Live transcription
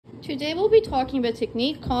Today we'll be talking about a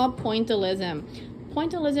technique called Pointillism.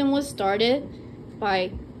 Pointillism was started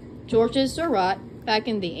by Georges Seurat back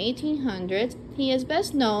in the 1800s. He is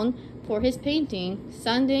best known for his painting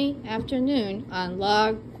Sunday Afternoon on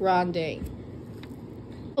La Grande.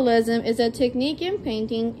 Pointillism is a technique in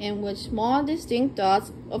painting in which small distinct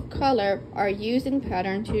dots of color are used in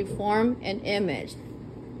pattern to form an image.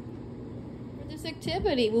 For this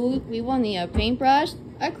activity, we will need a paintbrush,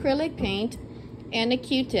 acrylic paint, and a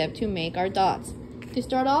Q-tip to make our dots. To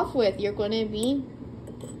start off with, you're going to be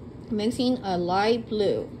mixing a light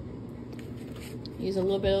blue. Use a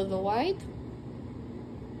little bit of the white,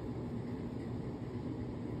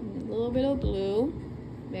 and a little bit of blue.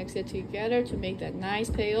 Mix it together to make that nice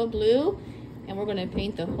pale blue, and we're going to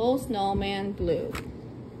paint the whole snowman blue.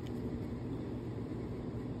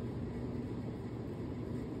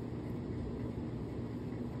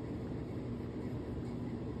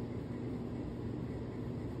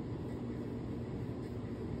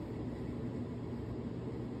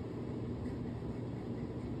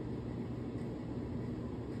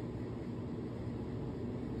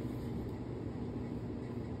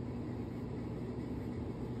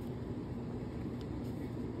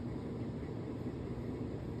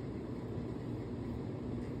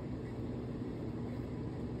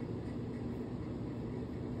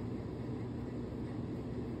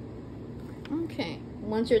 Okay,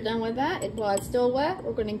 once you're done with that, while it's still wet,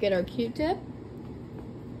 we're going to get our Q-tip.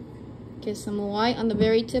 Get some white on the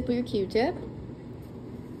very tip of your Q-tip.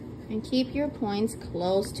 And keep your points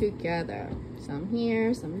close together. Some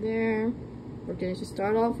here, some there. We're going to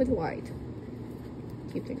start off with white.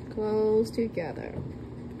 Keep it close together.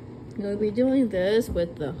 You'll be doing this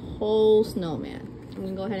with the whole snowman. I'm going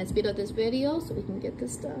to go ahead and speed up this video so we can get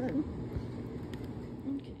this done.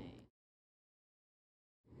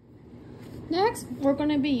 Next, we're going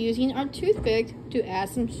to be using our toothpick to add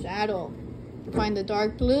some shadow. Find the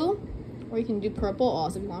dark blue, or you can do purple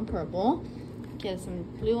also if you want purple. Get some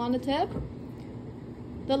blue on the tip.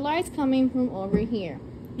 The light's coming from over here.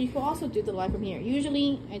 You can also do the light from here.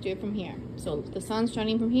 Usually, I do it from here. So the sun's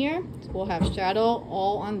shining from here, so we'll have shadow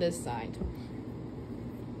all on this side.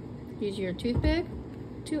 Use your toothpick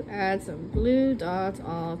to add some blue dots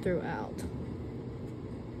all throughout.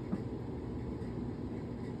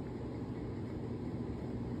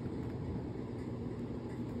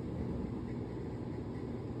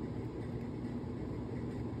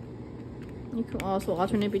 You can also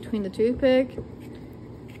alternate between the toothpick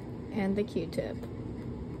and the Q-tip.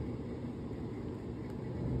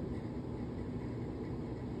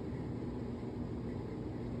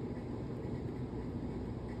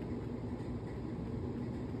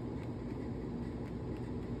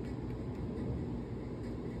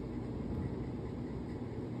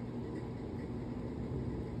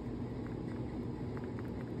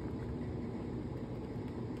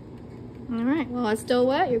 Alright, while it's still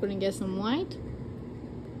wet, you're going to get some white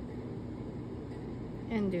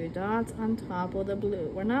and do dots on top of the blue.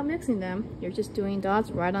 We're not mixing them, you're just doing dots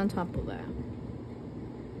right on top of that.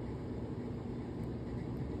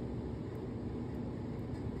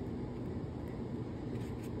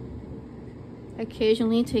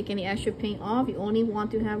 Occasionally take any extra paint off, you only want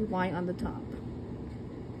to have white on the top.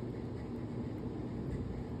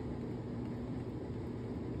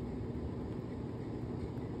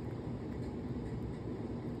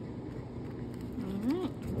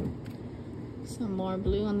 Some more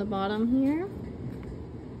blue on the bottom here.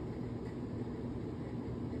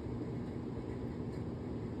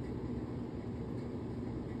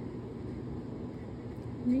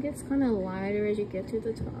 And it gets kind of lighter as you get to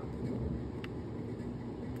the top.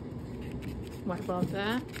 Wipe off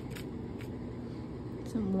that.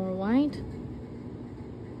 Some more white.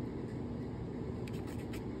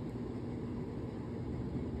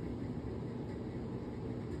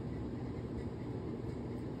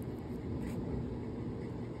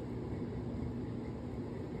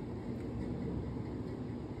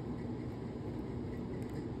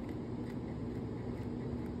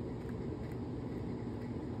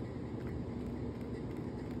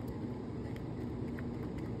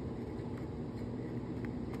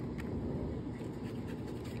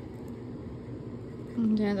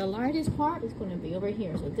 And then the lightest part is going to be over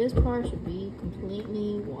here. So this part should be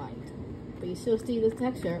completely white. But you still see the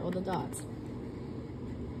texture of the dots.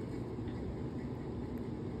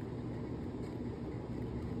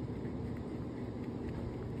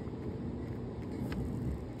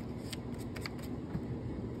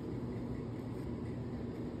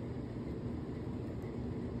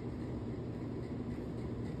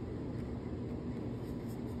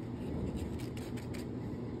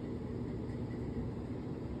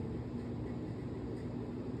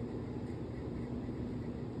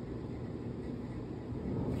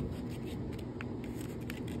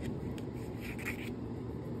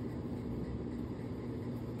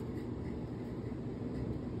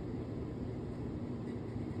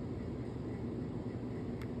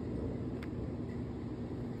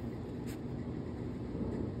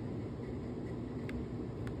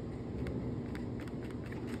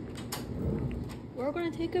 we're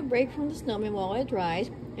going to take a break from the snowman while it dries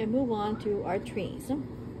and move on to our trees.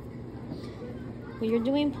 When you're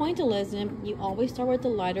doing pointillism, you always start with the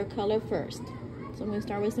lighter color first. So I'm going to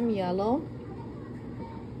start with some yellow.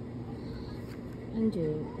 And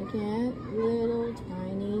do, again, little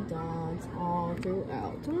tiny dots all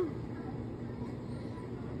throughout.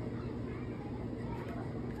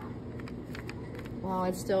 While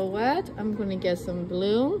it's still wet, I'm going to get some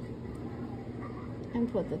blue and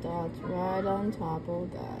put the dots right on top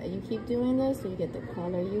of that. You keep doing this so you get the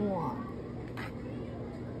color you want.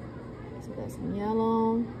 So that's some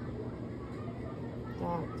yellow,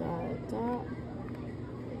 dot, dot, dot.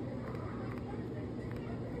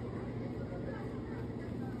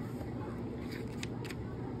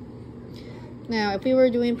 Now, if we were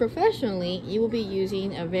doing professionally, you will be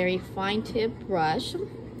using a very fine tip brush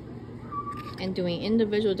and doing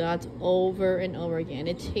individual dots over and over again.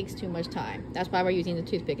 It takes too much time. That's why we're using the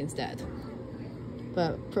toothpick instead.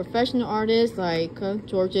 But professional artists like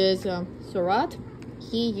Georges Seurat,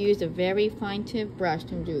 he used a very fine tip brush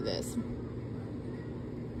to do this.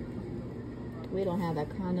 We don't have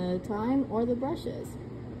that kind of time or the brushes.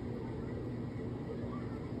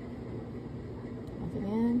 Once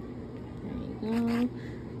again, there you go.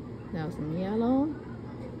 Now some yellow.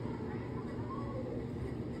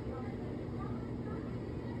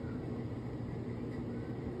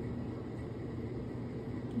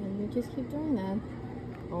 Just keep doing that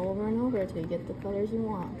over and over until you get the colors you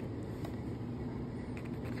want.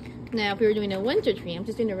 Now, if we were doing a winter tree, I'm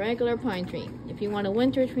just doing a regular pine tree. If you want a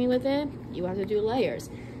winter tree with it, you have to do layers.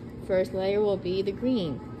 First layer will be the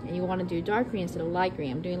green, and you want to do dark green instead of light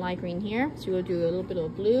green. I'm doing light green here, so you'll do a little bit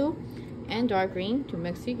of blue and dark green to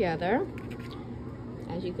mix together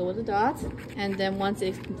as you go with the dots. And then once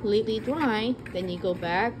it's completely dry, then you go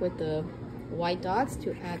back with the white dots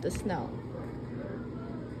to add the snow.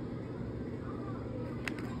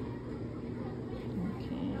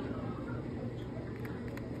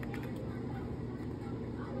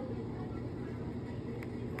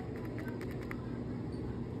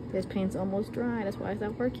 This paint's almost dry, that's why it's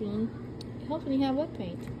not working. It helps when you have wet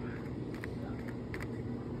paint.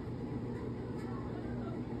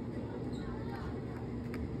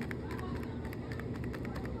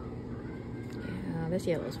 Yeah, this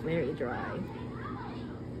yellow's very dry.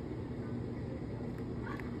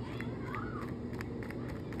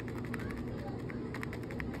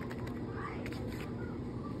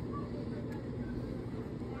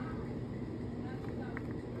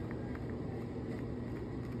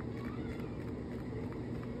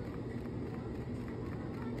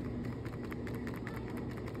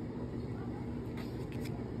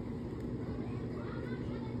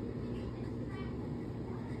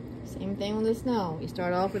 Same thing with the snow. You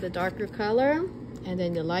start off with a darker color and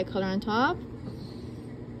then the light color on top,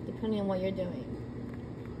 depending on what you're doing.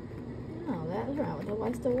 Oh, that's right. The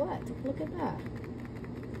white's still wet. Look at that.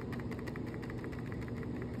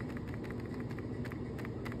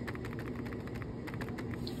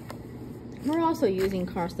 We're also using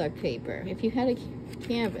cardstock paper. If you had a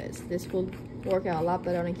canvas, this will work out a lot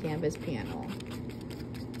better on a canvas panel.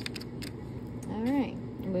 Alright,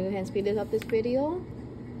 I'm going to go ahead and speed up this video.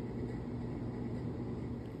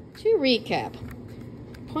 To recap,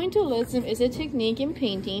 pointillism is a technique in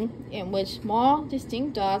painting in which small,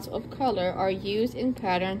 distinct dots of color are used in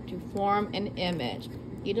pattern to form an image.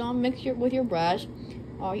 You don't mix with your brush.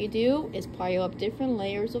 All you do is pile up different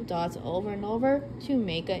layers of dots over and over to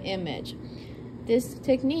make an image. This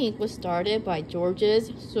technique was started by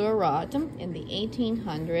Georges Seurat in the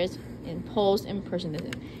 1800s in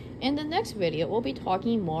Post-Impressionism. In the next video, we'll be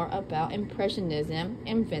talking more about Impressionism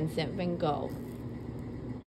and Vincent van Gogh.